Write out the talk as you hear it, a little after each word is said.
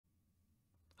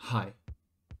Hi.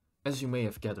 As you may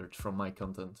have gathered from my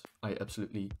content, I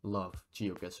absolutely love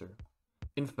Geoguessr.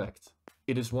 In fact,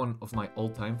 it is one of my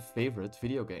all-time favorite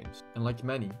video games, and like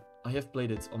many, I have played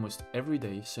it almost every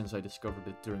day since I discovered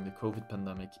it during the COVID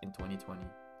pandemic in 2020.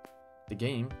 The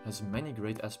game has many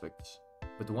great aspects,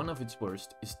 but one of its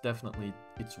worst is definitely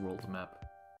its world map.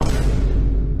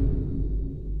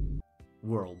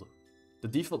 World. The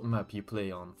default map you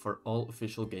play on for all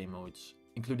official game modes,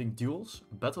 including duels,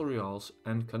 battle royales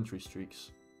and country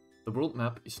streaks. The world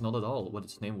map is not at all what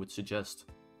its name would suggest.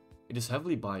 It is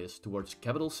heavily biased towards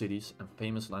capital cities and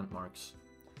famous landmarks.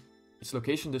 Its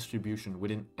location distribution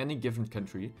within any given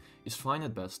country is fine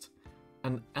at best,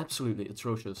 and absolutely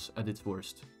atrocious at its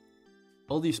worst.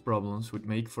 All these problems would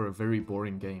make for a very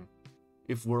boring game,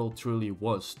 if World truly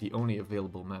was the only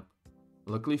available map.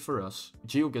 Luckily for us,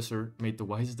 Geoguessr made the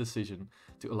wise decision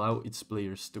to allow its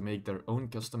players to make their own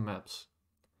custom maps.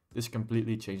 This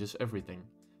completely changes everything,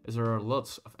 as there are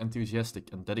lots of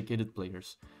enthusiastic and dedicated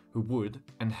players who would,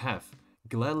 and have,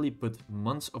 gladly put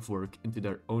months of work into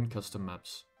their own custom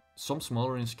maps. Some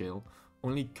smaller in scale,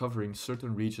 only covering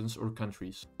certain regions or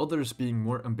countries, others being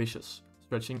more ambitious,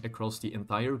 stretching across the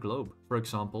entire globe. For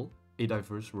example, A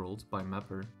Diverse World by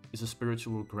Mapper is a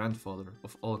spiritual grandfather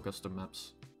of all custom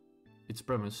maps. Its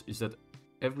premise is that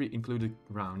every included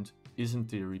round is in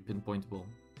theory pinpointable.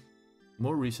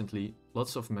 More recently,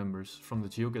 lots of members from the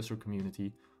Geoguessr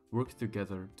community worked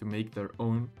together to make their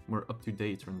own, more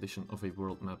up-to-date rendition of a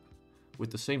world map, with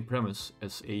the same premise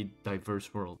as A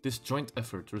Diverse World. This joint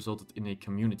effort resulted in a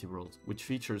community world, which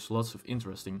features lots of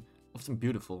interesting, often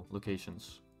beautiful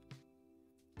locations.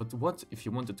 But what if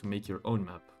you wanted to make your own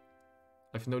map?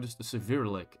 I've noticed a severe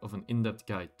lack of an in-depth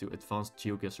guide to advanced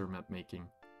Geoguessr map making.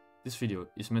 This video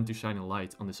is meant to shine a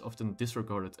light on this often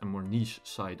disregarded and more niche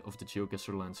side of the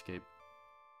Geoguessr landscape.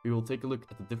 We will take a look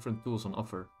at the different tools on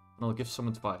offer, and I'll give some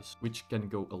advice which can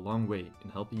go a long way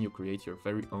in helping you create your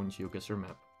very own Geoguessr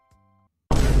map.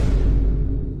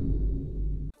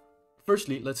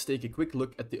 Firstly, let's take a quick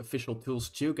look at the official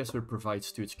tools Geoguessr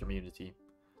provides to its community.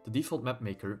 The default map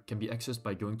maker can be accessed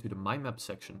by going to the My Map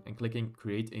section and clicking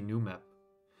Create a new map.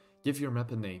 Give your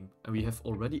map a name, and we have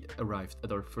already arrived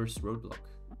at our first roadblock.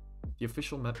 The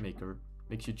official map maker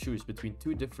makes you choose between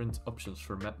two different options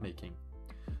for map making.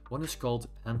 One is called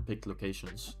handpicked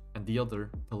locations, and the other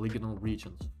polygonal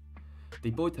regions. They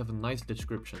both have a nice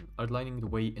description outlining the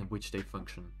way in which they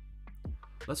function.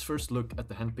 Let's first look at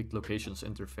the handpicked locations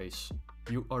interface.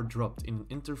 You are dropped in an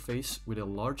interface with a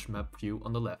large map view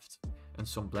on the left, and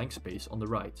some blank space on the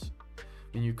right.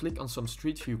 When you click on some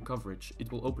street view coverage,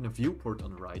 it will open a viewport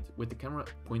on the right with the camera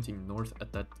pointing north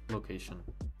at that location.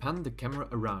 Pan the camera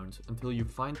around until you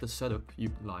find the setup you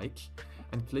like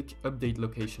and click Update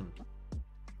Location.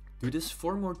 Do this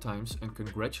 4 more times and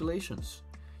congratulations!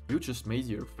 You just made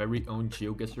your very own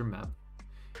Geoguessr map.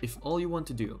 If all you want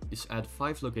to do is add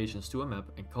 5 locations to a map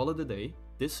and call it a day,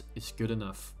 this is good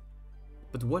enough.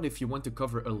 But what if you want to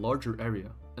cover a larger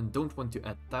area and don't want to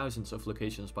add thousands of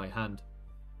locations by hand?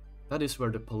 That is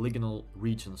where the polygonal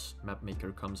regions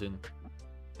mapmaker comes in.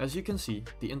 As you can see,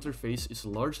 the interface is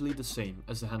largely the same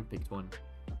as the handpicked one,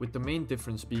 with the main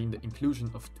difference being the inclusion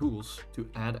of tools to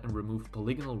add and remove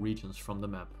polygonal regions from the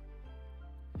map.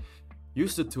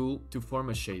 Use the tool to form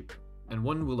a shape, and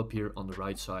one will appear on the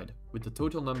right side, with the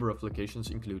total number of locations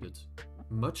included.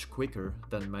 Much quicker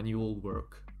than manual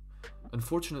work.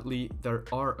 Unfortunately, there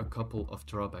are a couple of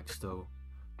drawbacks though.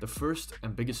 The first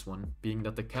and biggest one being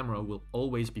that the camera will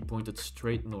always be pointed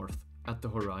straight north, at the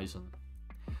horizon.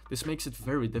 This makes it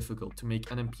very difficult to make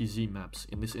NMPZ maps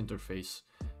in this interface,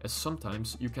 as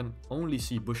sometimes you can only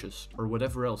see bushes or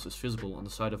whatever else is visible on the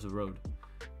side of the road.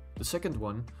 The second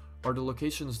one are the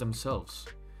locations themselves.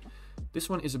 This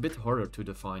one is a bit harder to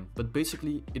define, but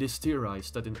basically it is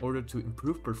theorized that in order to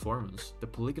improve performance, the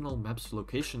polygonal map's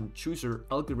location chooser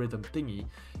algorithm thingy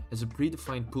has a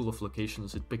predefined pool of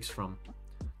locations it picks from.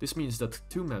 This means that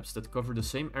 2 maps that cover the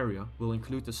same area will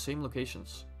include the same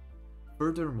locations.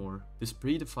 Furthermore, this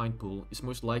predefined pool is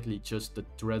most likely just the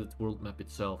dreaded world map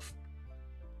itself.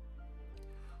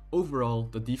 Overall,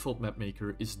 the default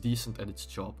mapmaker is decent at its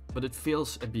job, but it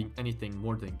fails at being anything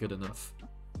more than good enough.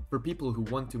 For people who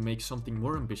want to make something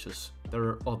more ambitious, there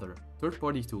are other,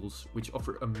 third-party tools which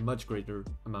offer a much greater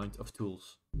amount of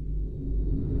tools.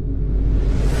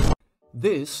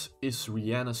 This is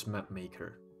REAnna's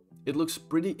mapmaker. It looks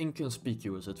pretty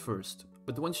inconspicuous at first,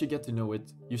 but once you get to know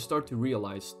it, you start to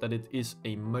realize that it is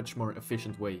a much more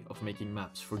efficient way of making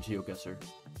maps for Geoguessr.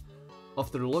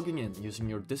 After logging in using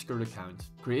your Discord account,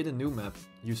 create a new map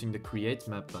using the Create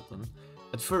Map button.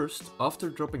 At first, after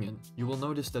dropping in, you will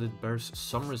notice that it bears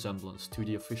some resemblance to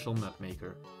the official map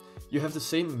maker. You have the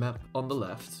same map on the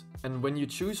left, and when you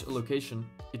choose a location,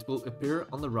 it will appear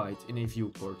on the right in a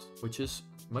viewport, which is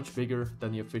much bigger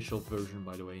than the official version,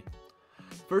 by the way.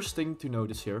 First thing to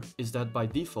notice here is that by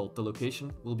default the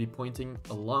location will be pointing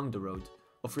along the road,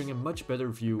 offering a much better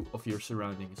view of your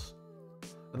surroundings.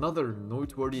 Another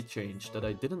noteworthy change that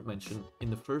I didn't mention in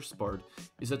the first part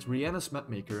is that REAnna's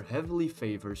mapmaker heavily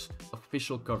favors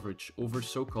official coverage over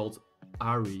so-called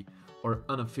RE or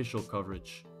unofficial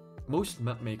coverage. Most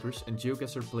mapmakers and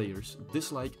Geoguessr players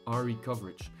dislike RE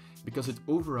coverage because it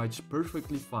overrides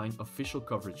perfectly fine official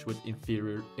coverage with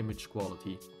inferior image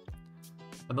quality.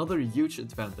 Another huge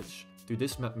advantage to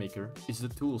this mapmaker is the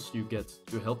tools you get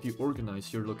to help you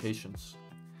organize your locations.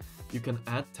 You can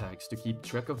add tags to keep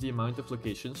track of the amount of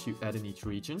locations you add in each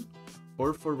region,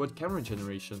 or for what camera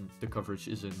generation the coverage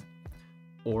is in,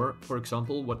 or for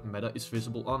example what meta is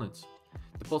visible on it.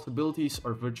 The possibilities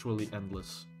are virtually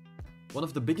endless. One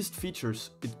of the biggest features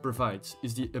it provides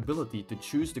is the ability to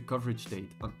choose the coverage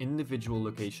date on individual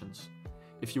locations.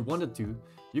 If you wanted to,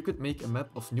 you could make a map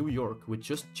of New York with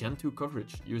just Gen 2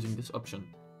 coverage using this option.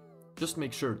 Just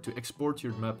make sure to export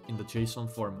your map in the JSON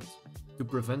format to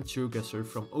prevent Geoguessr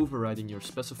from overriding your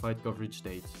specified coverage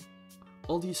date.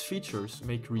 All these features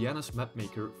make REAnna's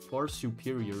mapmaker far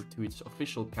superior to its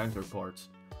official counterpart.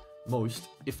 Most,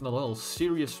 if not all,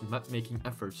 serious mapmaking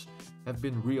efforts have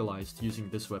been realized using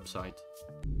this website.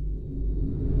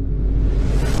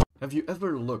 Have you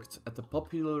ever looked at the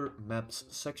popular maps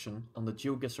section on the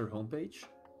Geoguessr homepage?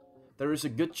 There is a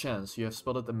good chance you have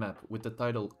spotted a map with the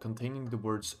title containing the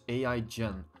words AI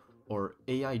Gen or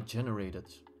AI Generated.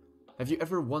 Have you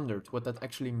ever wondered what that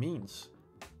actually means?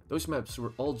 Those maps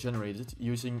were all generated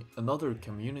using another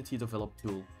community developed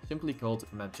tool, simply called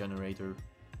Map Generator.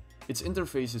 Its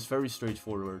interface is very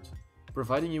straightforward,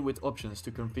 providing you with options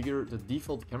to configure the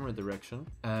default camera direction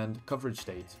and coverage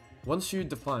date. Once you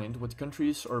defined what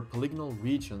countries or polygonal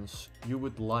regions you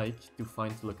would like to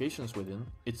find locations within,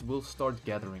 it will start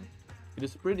gathering. It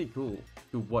is pretty cool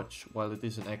to watch while it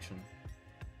is in action.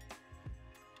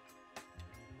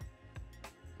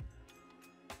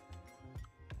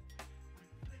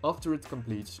 After it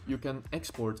completes, you can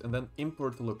export and then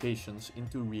import the locations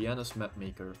into REAnna's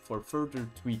mapmaker for further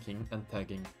tweaking and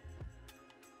tagging.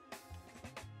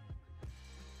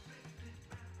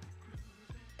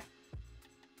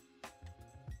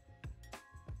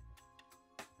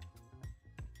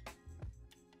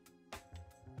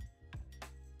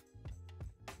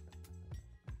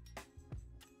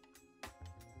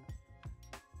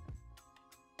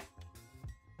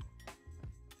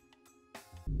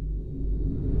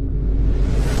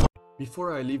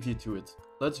 Before I leave you to it,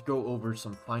 let's go over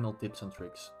some final tips and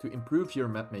tricks to improve your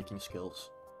mapmaking skills.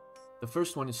 The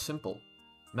first one is simple: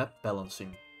 map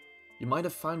balancing. You might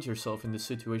have found yourself in this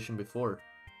situation before.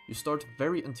 You start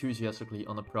very enthusiastically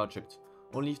on a project,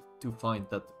 only to find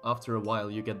that after a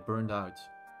while you get burned out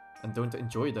and don't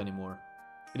enjoy it anymore.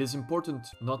 It is important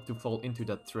not to fall into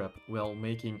that trap while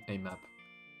making a map.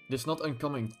 It is not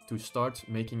uncommon to start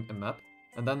making a map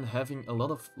and then having a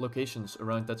lot of locations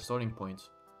around that starting point,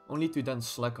 only to then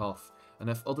slack off and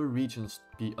have other regions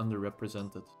be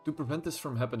underrepresented. To prevent this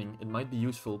from happening, it might be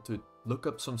useful to look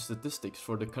up some statistics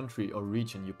for the country or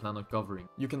region you plan on covering.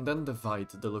 You can then divide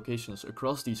the locations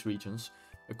across these regions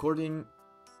according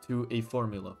to a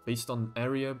formula based on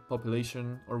area,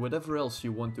 population, or whatever else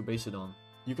you want to base it on.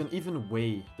 You can even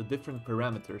weigh the different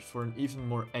parameters for an even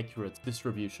more accurate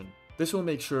distribution. This will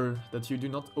make sure that you do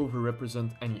not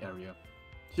overrepresent any area.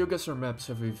 Geoguessr maps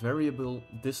have a variable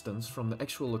distance from the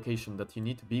actual location that you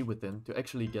need to be within to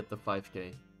actually get the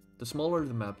 5K. The smaller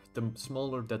the map, the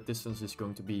smaller that distance is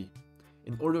going to be.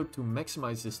 In order to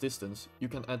maximize this distance, you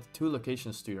can add 2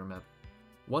 locations to your map.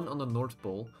 One on the North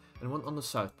Pole and one on the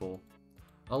South Pole.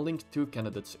 I'll link 2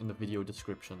 candidates in the video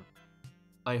description.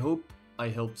 I hope I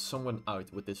helped someone out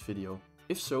with this video.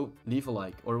 If so, leave a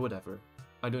like or whatever.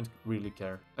 I don't really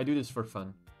care. I do this for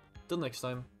fun. Till next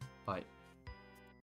time, bye.